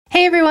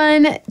Hey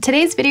everyone!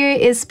 Today's video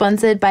is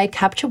sponsored by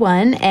Capture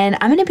One, and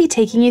I'm going to be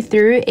taking you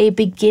through a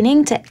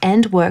beginning to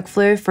end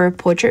workflow for a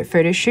portrait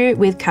photo shoot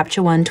with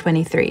Capture One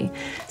 23.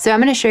 So I'm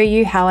going to show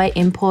you how I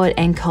import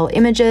and cull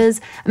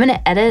images. I'm going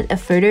to edit a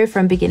photo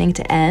from beginning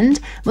to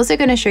end. I'm also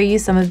going to show you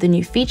some of the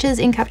new features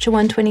in Capture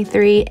One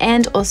 23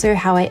 and also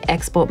how I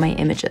export my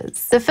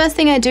images. The first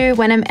thing I do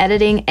when I'm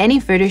editing any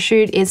photo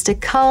shoot is to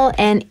cull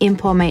and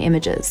import my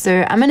images.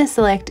 So I'm going to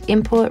select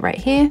import right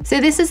here.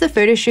 So this is the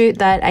photo shoot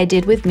that I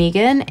did with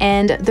Megan.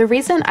 And the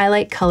reason I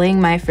like culling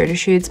my photo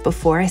shoots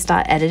before I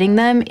start editing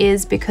them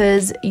is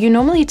because you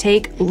normally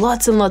take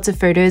lots and lots of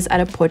photos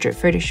at a portrait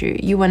photo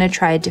shoot. You want to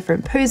try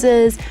different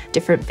poses,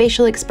 different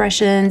facial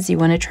expressions, you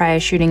want to try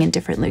shooting in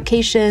different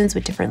locations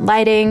with different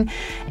lighting,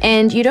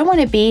 and you don't want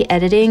to be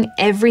editing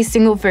every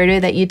single photo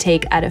that you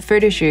take at a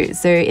photo shoot.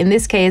 So in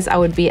this case, I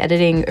would be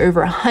editing over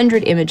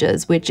 100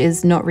 images, which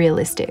is not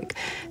realistic.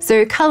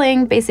 So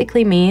culling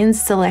basically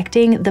means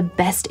selecting the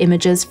best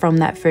images from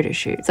that photo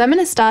shoot. So I'm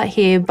going to start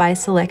here by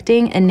selecting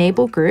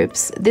Enable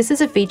Groups. This is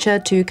a feature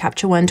to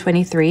Capture One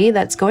 23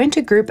 that's going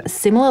to group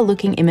similar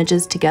looking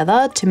images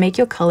together to make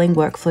your culling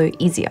workflow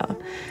easier.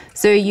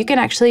 So you can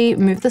actually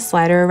move the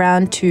slider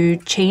around to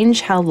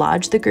change how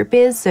large the group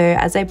is. So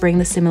as I bring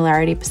the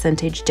similarity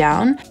percentage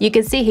down, you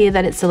can see here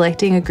that it's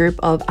selecting a group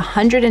of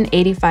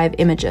 185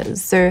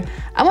 images. So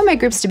I want my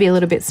groups to be a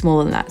little bit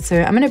smaller than that. So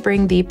I'm going to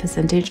bring the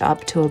percentage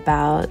up to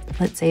about,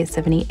 let's say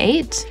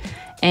 78.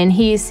 And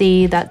here you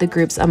see that the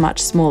groups are much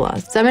smaller.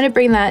 So I'm going to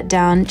bring that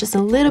down just a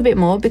little bit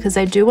more because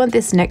I do want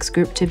this next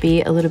group to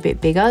be a little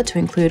bit bigger to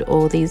include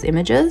all these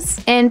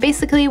images. And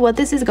basically what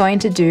this is going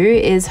to do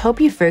is help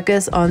you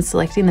focus on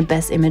selecting the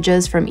best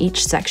images from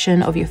each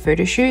section of your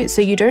photo shoot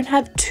so you don't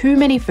have too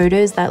many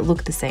photos that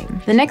look the same.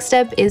 The next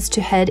step is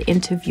to head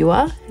into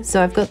Viewer.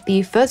 So I've got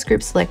the first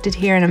group selected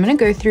here and I'm going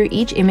to go through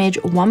each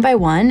image one by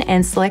one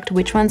and select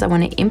which ones I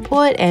want to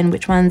import and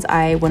which ones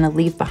I want to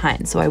leave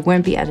behind. So I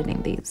won't be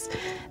editing these.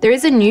 There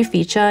is a new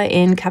feature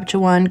in Capture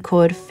One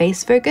called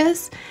Face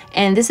Focus,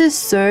 and this is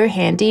so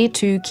handy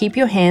to keep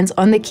your hands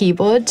on the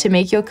keyboard to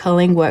make your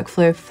culling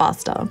workflow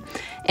faster.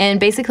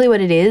 And basically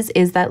what it is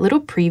that little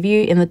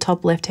preview in the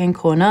top left-hand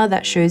corner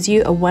that shows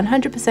you a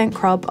 100%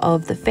 crop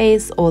of the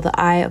face or the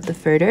eye of the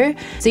photo,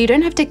 so you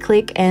don't have to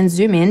click and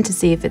zoom in to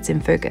see if it's in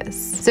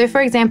focus. So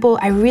for example,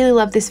 I really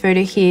love this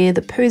photo here,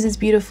 the pose is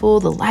beautiful,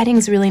 the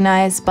lighting's really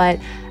nice, but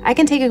I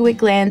can take a quick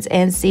glance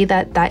and see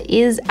that that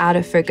is out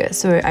of focus,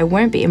 so I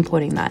won't be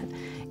importing that.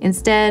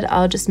 Instead,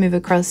 I'll just move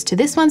across to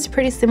this one's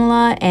pretty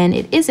similar and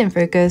it is in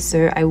focus,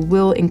 so I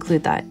will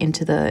include that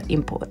into the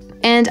import.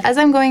 And as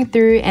I'm going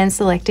through and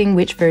selecting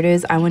which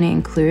photos I want to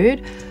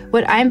include,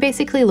 what I'm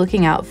basically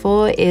looking out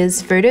for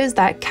is photos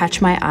that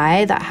catch my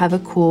eye, that have a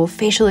cool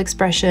facial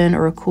expression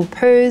or a cool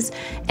pose.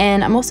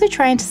 And I'm also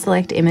trying to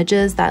select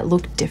images that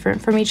look different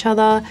from each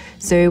other,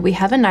 so we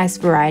have a nice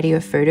variety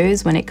of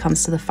photos when it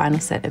comes to the final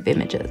set of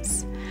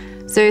images.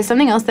 So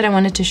something else that I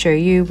wanted to show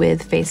you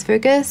with Face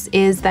Focus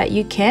is that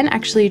you can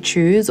actually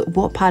choose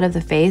what part of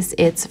the face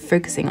it's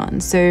focusing on.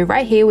 So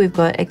right here we've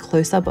got a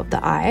close-up of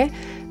the eye,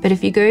 but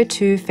if you go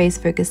to Face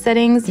Focus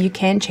settings, you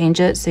can change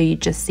it so you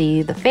just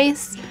see the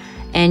face,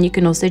 and you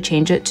can also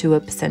change it to a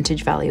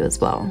percentage value as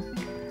well.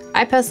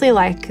 I personally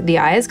like the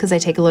eyes because I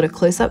take a lot of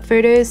close-up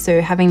photos, so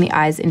having the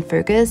eyes in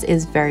focus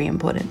is very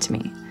important to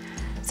me.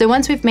 So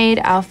once we've made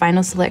our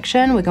final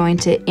selection, we're going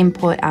to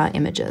import our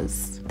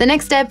images. The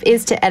next step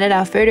is to edit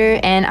our photo,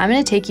 and I'm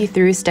going to take you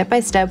through step by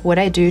step what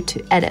I do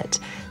to edit.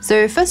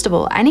 So first of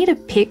all, I need to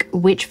pick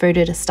which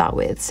photo to start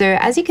with. So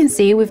as you can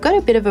see, we've got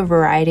a bit of a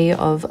variety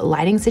of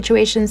lighting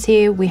situations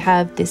here. We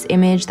have this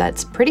image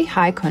that's pretty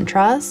high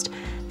contrast.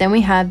 Then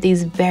we have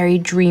these very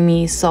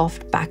dreamy,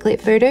 soft backlit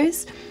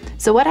photos.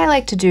 So what I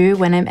like to do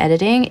when I'm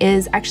editing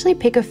is actually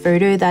pick a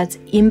photo that's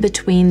in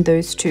between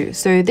those two.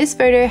 So this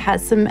photo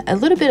has a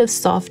little bit of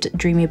soft,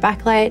 dreamy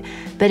backlight,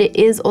 but it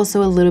is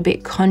also a little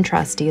bit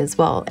contrasty as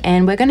well.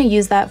 And we're going to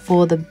use that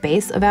for the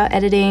base of our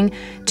editing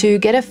to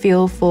get a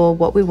feel for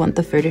what we want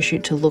the photo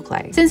shoot to look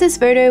like. Since this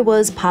photo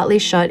was partly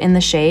shot in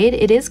the shade,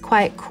 it is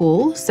quite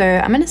cool. So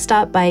I'm going to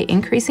start by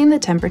increasing the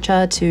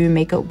temperature to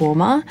make it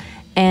warmer.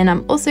 And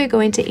I'm also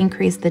going to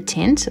increase the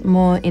tint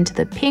more into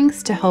the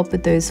pinks to help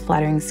with those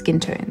flattering skin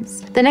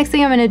tones. The next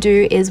thing I'm going to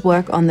do is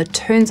work on the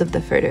tones of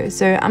the photo.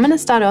 So I'm going to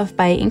start off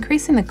by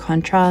increasing the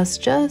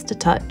contrast just a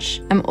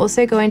touch. I'm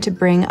also going to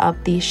bring up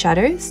the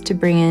shadows to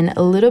bring in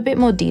a little bit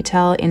more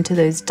detail into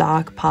those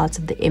dark parts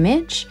of the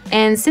image.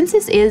 And since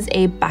this is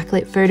a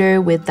backlit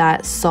photo with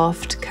that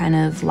soft kind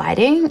of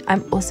lighting,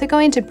 I'm also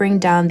going to bring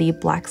down the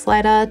black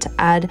slider to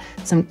add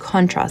some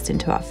contrast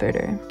into our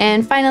photo.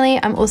 And finally,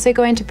 I'm also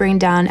going to bring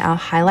down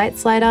our highlight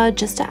slider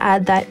just to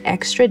add that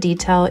extra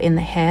detail in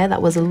the hair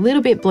that was a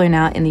little bit blown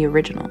out in the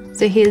original.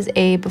 So here's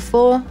a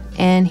before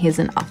and here's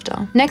an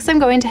after. Next, I'm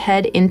going to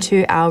head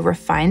into our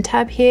refine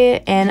tab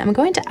here, and I'm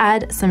going to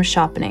add some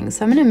sharpening.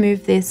 So I'm going to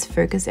move this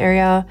focus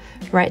area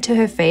right to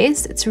her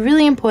face. It's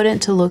really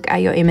important to look at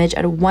your image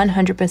at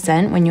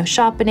 100% when you're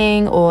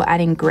sharpening or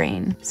adding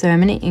grain. So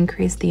I'm going to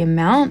increase the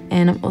amount,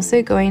 and I'm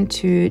also going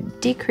to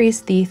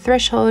decrease the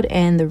threshold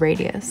and the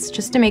radius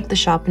just to make the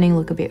sharpening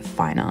look a bit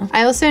finer.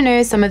 I also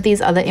know some of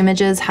these other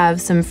images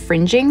have some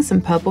fringing,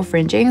 some purple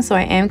fringing, so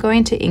I am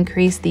going to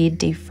increase the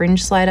defringe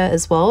slider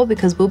as well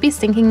because we'll be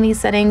syncing these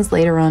settings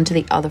later on to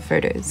the other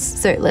photos.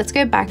 So let's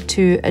go back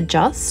to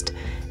adjust,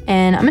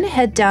 and I'm going to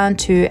head down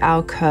to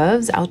our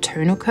curves, our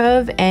tonal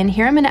curve, and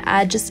here I'm going to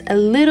add just a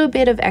little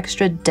bit of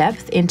extra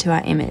depth into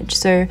our image.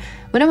 So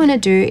what I want to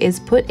do is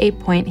put a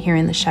point here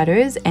in the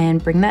shadows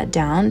and bring that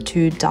down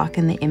to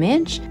darken the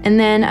image. And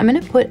then I'm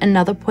going to put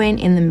another point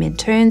in the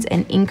midtones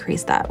and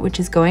increase that, which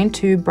is going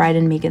to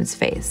brighten Megan's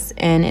face.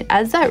 And it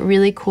adds that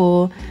really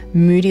cool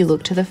moody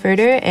look to the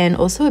photo and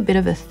also a bit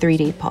of a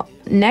 3D pop.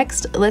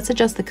 Next, let's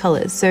adjust the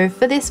colors. So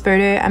for this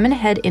photo, I'm going to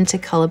head into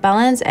color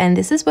balance, and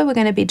this is where we're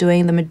going to be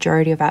doing the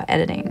majority of our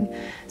editing.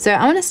 So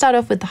I want to start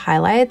off with the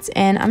highlights,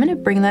 and I'm going to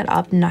bring that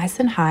up nice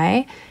and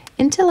high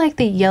into like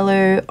the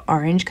yellow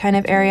orange kind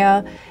of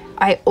area.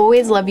 I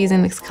always love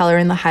using this color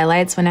in the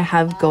highlights when I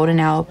have golden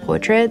hour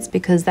portraits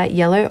because that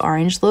yellow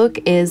orange look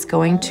is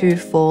going to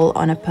fall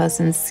on a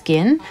person's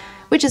skin,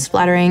 which is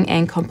flattering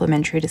and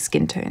complementary to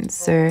skin tones.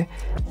 So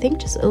I think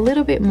just a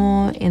little bit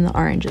more in the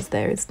oranges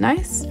there is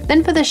nice.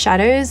 Then for the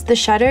shadows,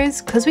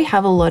 because we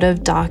have a lot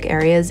of dark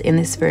areas in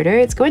this photo,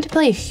 it's going to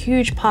play a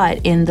huge part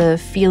in the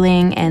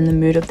feeling and the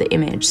mood of the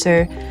image.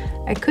 So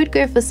I could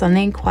go for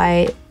something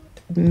quite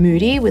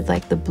moody with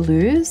like the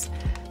blues,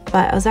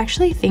 but I was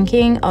actually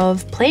thinking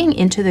of playing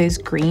into those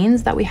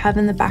greens that we have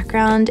in the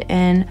background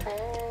and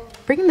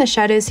bringing the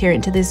shadows here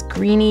into this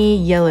greeny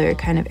yellow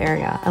kind of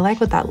area. I like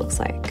what that looks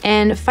like.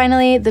 And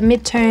finally, the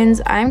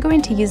midtones, I'm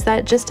going to use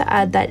that just to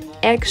add that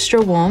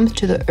extra warmth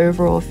to the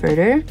overall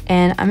photo.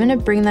 And I'm going to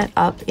bring that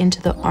up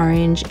into the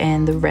orange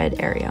and the red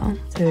area.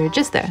 So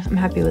just there, I'm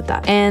happy with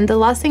that. And the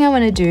last thing I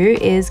want to do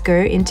is go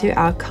into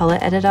our color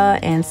editor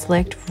and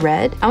select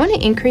red. I want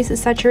to increase the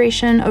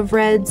saturation of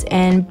reds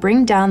and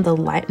bring down the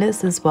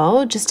lightness as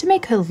well, just to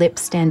make her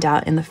lips stand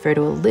out in the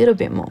photo a little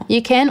bit more.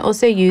 You can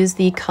also use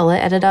the color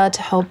editor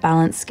to help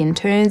balance skin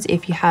tones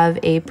if you have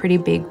a pretty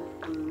big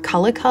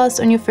color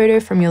cast on your photo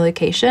from your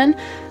location.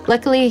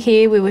 Luckily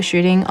here we were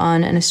shooting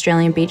on an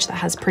Australian beach that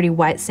has pretty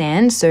white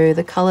sand, so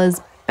the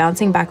colors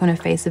bouncing back on her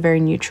face are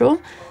very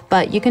neutral,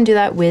 but you can do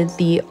that with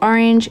the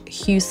orange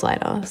hue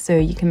slider. So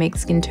you can make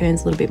skin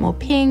tones a little bit more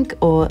pink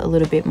or a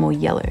little bit more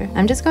yellow.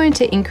 I'm just going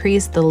to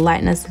increase the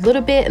lightness a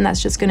little bit, and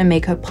that's just going to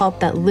make her pop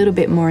that little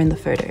bit more in the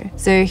photo.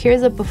 So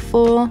here's a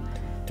before,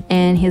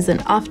 and here's an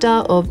after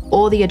of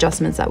all the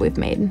adjustments that we've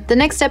made. The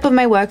next step of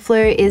my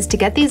workflow is to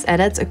get these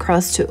edits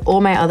across to all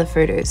my other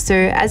photos. So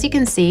as you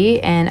can see,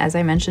 and as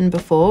I mentioned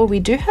before, we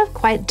do have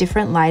quite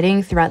different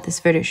lighting throughout this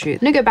photo shoot. I'm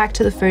gonna go back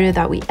to the photo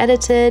that we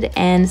edited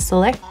and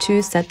select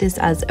to set this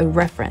as a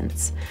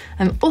reference.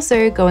 I'm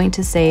also going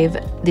to save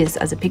this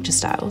as a picture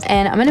style.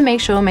 And I'm gonna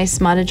make sure my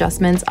smart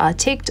adjustments are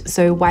ticked,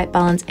 so white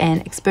balance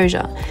and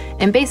exposure.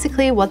 And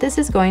basically what this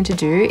is going to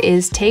do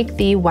is take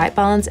the white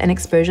balance and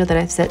exposure that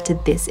I've set to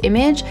this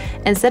image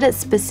and set it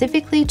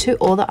specifically to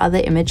all the other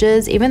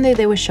images, even though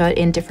they were shot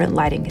in different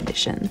lighting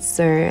conditions.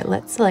 So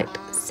let's select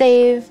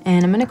save,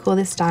 and I'm gonna call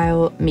this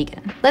style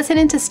Megan. Let's head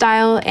into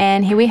style,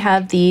 and here we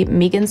have the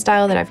Megan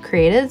style that I've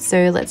created.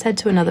 So let's head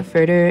to another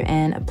photo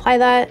and apply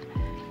that.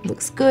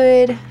 Looks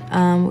good.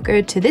 We'll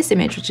go to this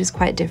image, which is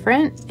quite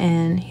different,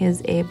 and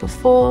here's a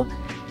before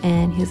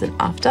and here's an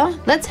after.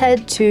 Let's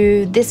head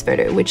to this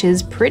photo, which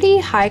is pretty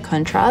high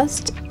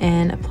contrast,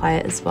 and apply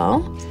it as well.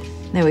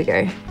 There we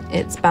go.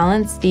 It's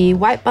balanced the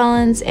white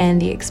balance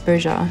and the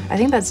exposure. I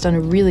think that's done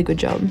a really good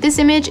job. This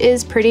image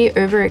is pretty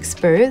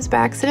overexposed by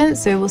accident,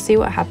 so we'll see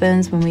what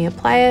happens when we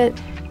apply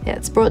it. Yeah,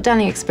 it's brought down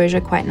the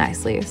exposure quite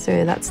nicely.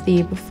 So that's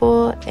the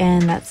before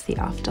and that's the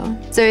after.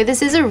 So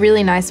this is a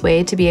really nice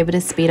way to be able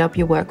to speed up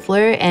your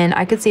workflow, and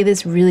I could see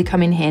this really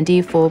come in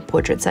handy for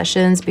portrait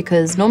sessions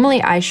because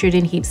normally I shoot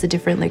in heaps of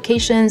different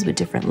locations with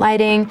different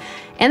lighting,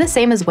 and the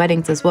same as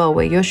weddings as well,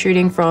 where you're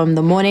shooting from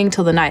the morning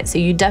till the night. So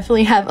you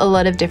definitely have a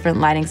lot of different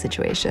lighting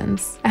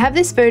situations. I have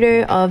this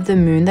photo of the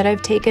moon that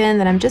I've taken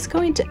that I'm just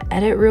going to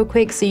edit real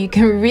quick so you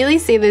can really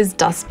see those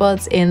dust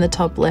spots in the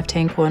top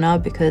left-hand corner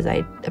because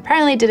I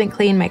apparently didn't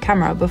clean my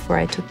camera before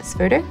I took this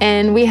photo.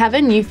 And we have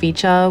a new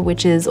feature,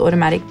 which is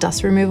automatic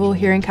dust removal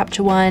here in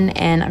Capture One,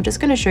 and I'm just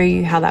going to show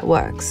you how that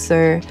works.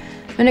 So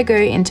I'm going to go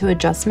into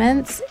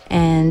adjustments,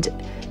 and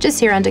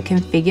just here under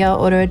configure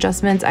auto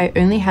adjustments, I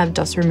only have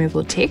dust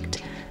removal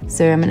ticked.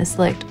 So I'm going to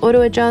select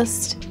auto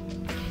adjust,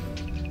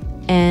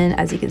 and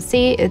as you can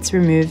see, it's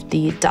removed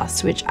the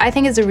dust, which I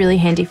think is a really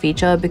handy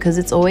feature because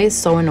it's always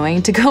so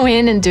annoying to go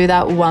in and do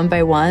that one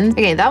by one.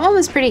 Okay, that one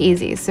was pretty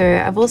easy. So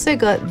I've also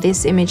got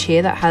this image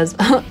here that has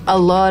a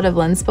lot of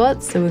lens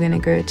spots. So we're going to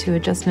go to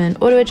adjustment,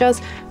 auto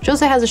adjust, which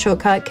also has a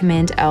shortcut,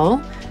 Command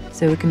L.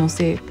 So we can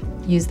also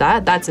use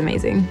that, that's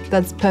amazing.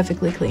 That's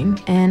perfectly clean.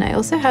 And I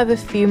also have a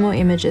few more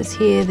images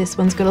here. This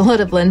one's got a lot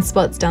of lens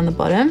spots down the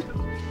bottom,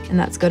 and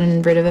that's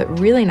gotten rid of it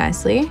really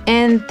nicely.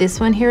 And this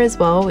one here as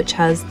well, which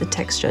has the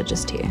texture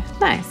just here.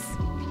 Nice.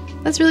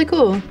 That's really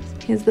cool.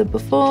 Here's the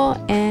before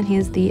and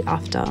here's the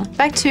after.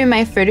 Back to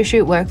my photo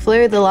shoot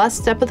workflow, the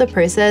last step of the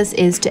process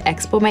is to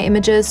export my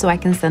images so I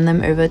can send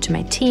them over to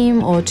my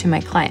team or to my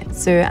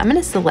clients. So I'm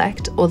gonna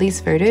select all these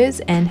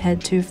photos and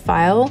head to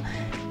File,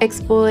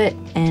 Export,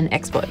 and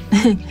Export.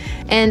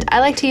 And I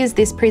like to use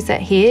this preset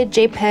here,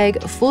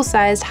 JPEG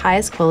full-sized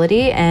highest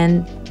quality,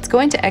 and it's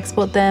going to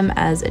export them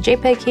as a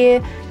JPEG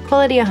here,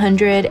 quality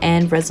 100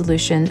 and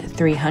resolution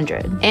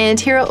 300. And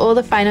here are all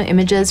the final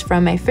images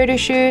from my photo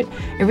shoot.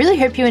 I really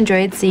hope you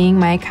enjoyed seeing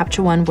my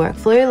Capture One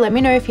workflow. Let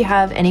me know if you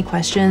have any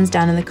questions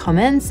down in the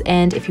comments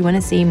and if you want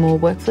to see more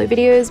workflow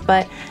videos.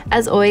 But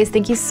as always,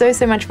 thank you so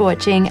much for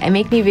watching. I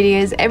make new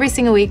videos every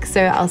single week,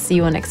 so I'll see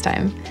you all next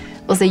time.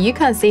 Also, you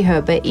can't see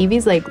her, but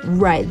Evie's like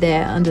right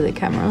there under the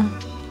camera.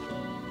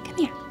 Come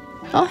here.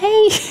 Oh,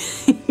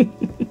 hey.